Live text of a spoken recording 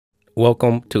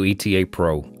Welcome to ETA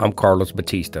Pro. I'm Carlos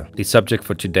Batista. The subject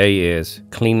for today is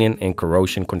Cleaning and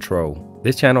Corrosion Control.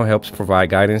 This channel helps provide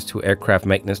guidance to aircraft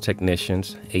maintenance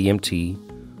technicians, AMT,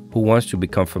 who wants to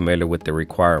become familiar with the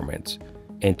requirements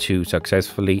and to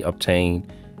successfully obtain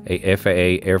a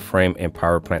FAA Airframe and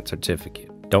Powerplant certificate.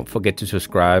 Don't forget to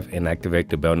subscribe and activate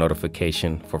the bell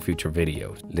notification for future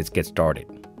videos. Let's get started.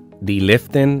 The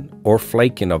lifting or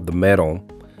flaking of the metal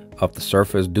of the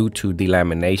surface due to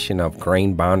delamination of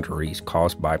grain boundaries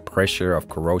caused by pressure of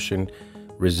corrosion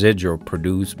residual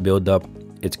produced buildup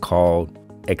is called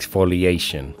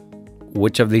exfoliation.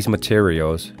 Which of these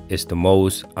materials is the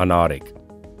most anodic?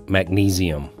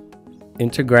 Magnesium.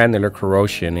 Intergranular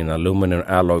corrosion in aluminum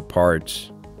alloy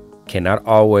parts cannot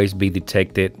always be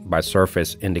detected by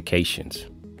surface indications.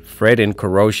 Fretting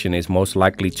corrosion is most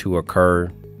likely to occur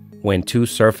when two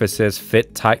surfaces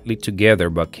fit tightly together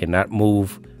but cannot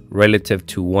move relative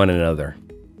to one another.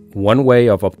 One way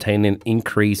of obtaining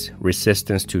increased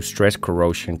resistance to stress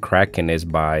corrosion cracking is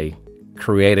by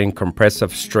creating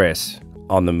compressive stress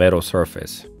on the metal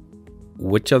surface.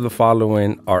 Which of the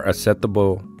following are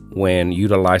acceptable when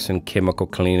utilizing chemical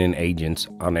cleaning agents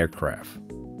on aircraft?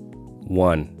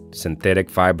 1. Synthetic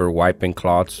fiber wiping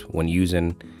cloths when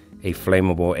using a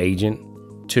flammable agent.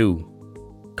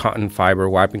 2. Cotton fiber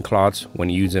wiping cloths when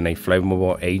using a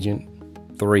flammable agent.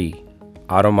 3.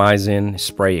 Atomizing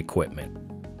spray equipment.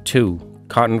 2.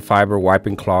 Cotton fiber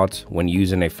wiping cloths when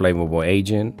using a flammable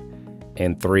agent.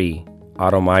 And 3.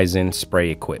 Atomizing spray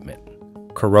equipment.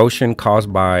 Corrosion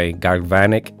caused by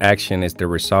galvanic action is the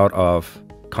result of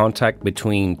contact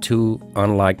between two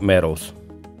unlike metals.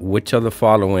 Which of the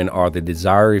following are the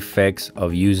desired effects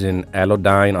of using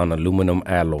allodyne on aluminum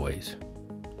alloys?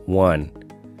 1.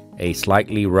 A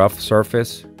slightly rough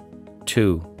surface.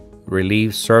 2.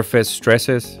 Relieve surface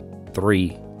stresses.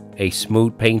 3. A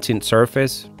smooth painted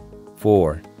surface.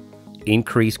 4.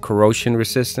 Increase corrosion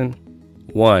resistance.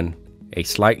 1. A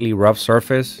slightly rough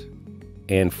surface.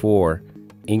 And 4.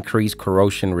 Increase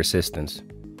corrosion resistance.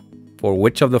 For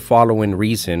which of the following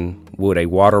reason would a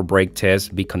water break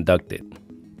test be conducted?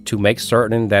 To make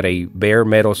certain that a bare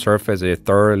metal surface is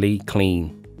thoroughly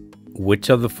clean. Which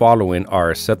of the following are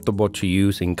acceptable to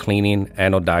use in cleaning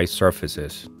anodized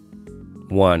surfaces?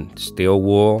 1. Steel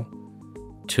wool.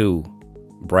 2.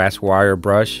 Brass wire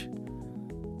brush.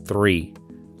 3.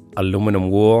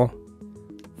 Aluminum wool.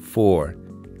 4.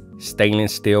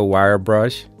 Stainless steel wire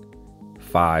brush.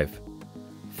 5.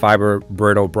 Fiber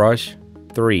brittle brush.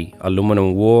 3.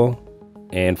 Aluminum wool.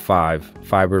 And 5.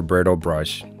 Fiber brittle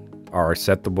brush are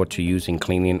acceptable to use in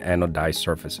cleaning anodized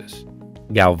surfaces.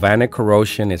 Galvanic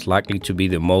corrosion is likely to be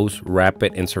the most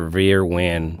rapid and severe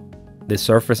when the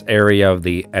surface area of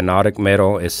the anodic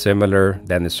metal is similar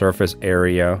than the surface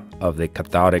area of the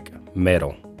cathodic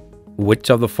metal. Which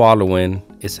of the following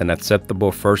is an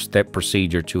acceptable first step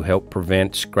procedure to help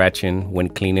prevent scratching when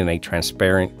cleaning a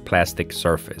transparent plastic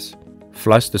surface?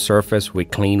 Flush the surface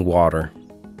with clean water.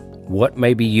 What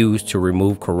may be used to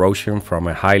remove corrosion from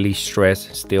a highly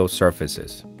stressed steel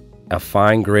surfaces? A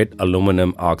fine grit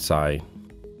aluminum oxide.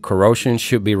 Corrosion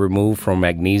should be removed from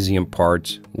magnesium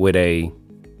parts with a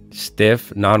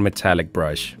stiff, non-metallic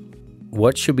brush.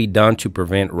 What should be done to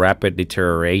prevent rapid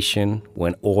deterioration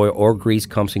when oil or grease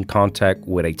comes in contact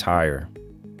with a tire?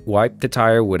 Wipe the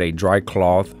tire with a dry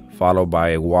cloth followed by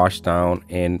a wash down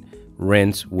and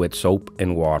rinse with soap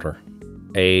and water.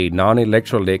 A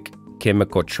non-electrolytic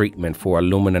chemical treatment for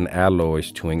aluminum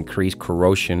alloys to increase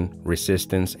corrosion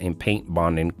resistance and paint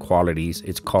bonding qualities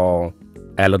is called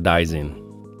allodizing.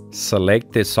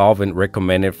 Select the solvent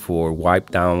recommended for wipe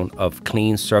down of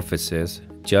clean surfaces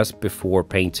just before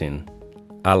painting.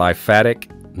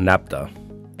 Aliphatic naphtha.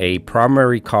 A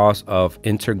primary cause of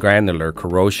intergranular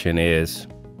corrosion is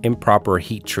improper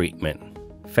heat treatment.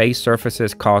 Face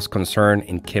surfaces cause concern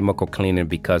in chemical cleaning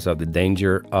because of the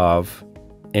danger of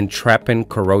entrapping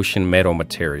corrosion metal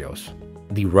materials.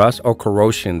 The rust or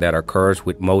corrosion that occurs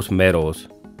with most metals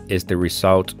is the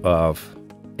result of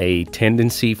a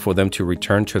tendency for them to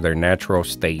return to their natural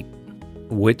state.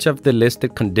 Which of the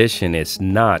listed condition is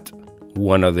not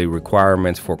one of the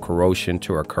requirements for corrosion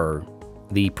to occur?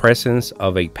 The presence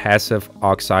of a passive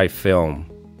oxide film.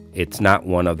 It's not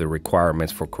one of the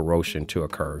requirements for corrosion to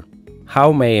occur.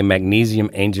 How may a magnesium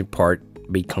engine part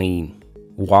be cleaned?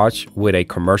 Wash with a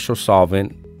commercial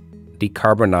solvent,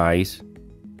 decarbonize,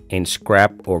 and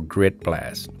scrap or grit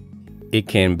blast. It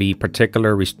can be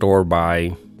particularly restored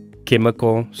by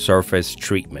chemical surface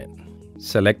treatment.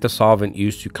 Select the solvent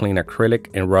used to clean acrylic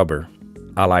and rubber.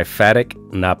 Aliphatic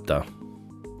naphtha.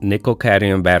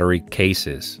 Nickel-cadmium battery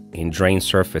cases and drain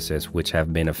surfaces which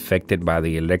have been affected by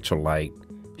the electrolyte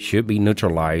should be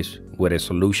neutralized with a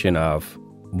solution of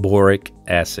boric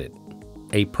acid.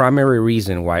 A primary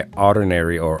reason why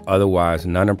ordinary or otherwise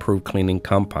non-approved cleaning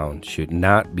compounds should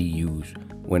not be used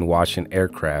when washing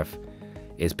aircraft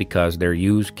is because their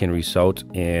use can result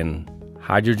in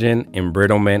hydrogen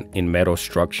embrittlement in metal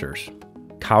structures.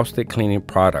 Caustic cleaning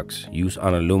products used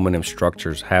on aluminum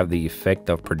structures have the effect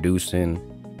of producing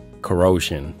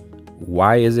corrosion.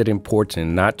 Why is it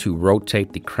important not to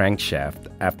rotate the crankshaft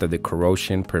after the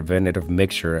corrosion preventative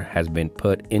mixture has been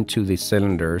put into the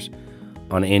cylinders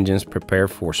on engines prepared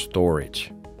for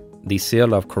storage? The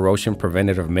seal of corrosion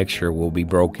preventative mixture will be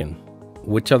broken.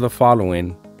 Which of the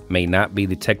following may not be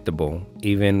detectable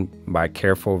even by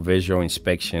careful visual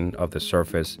inspection of the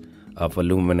surface of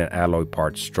aluminum alloy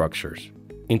part structures?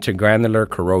 Intergranular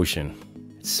corrosion.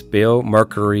 Spill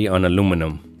mercury on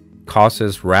aluminum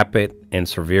causes rapid and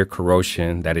severe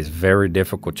corrosion that is very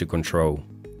difficult to control.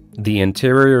 The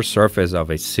interior surface of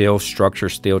a sealed structure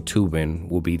steel tubing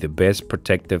will be the best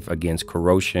protective against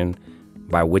corrosion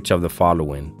by which of the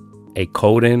following? A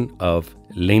coating of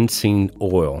linseed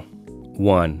oil.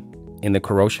 1. In the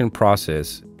corrosion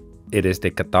process, it is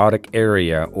the cathodic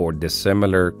area or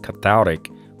dissimilar cathodic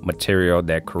material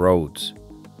that corrodes.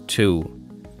 2.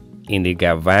 In the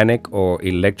galvanic or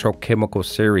electrochemical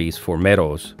series for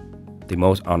metals, the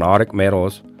most anodic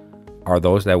metals are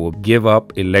those that will give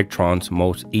up electrons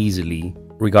most easily.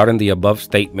 Regarding the above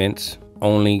statements,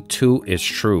 only 2 is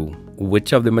true.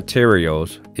 Which of the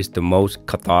materials is the most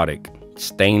cathodic?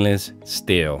 Stainless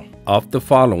steel. Of the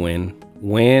following,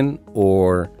 when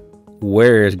or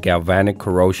where is galvanic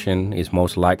corrosion is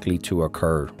most likely to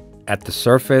occur? At the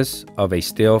surface of a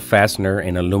steel fastener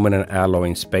and aluminum alloy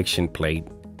inspection plate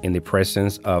in the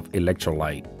presence of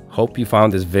electrolyte. Hope you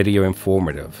found this video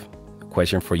informative. The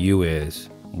question for you is,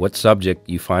 what subject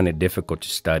you find it difficult to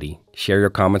study? Share your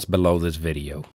comments below this video.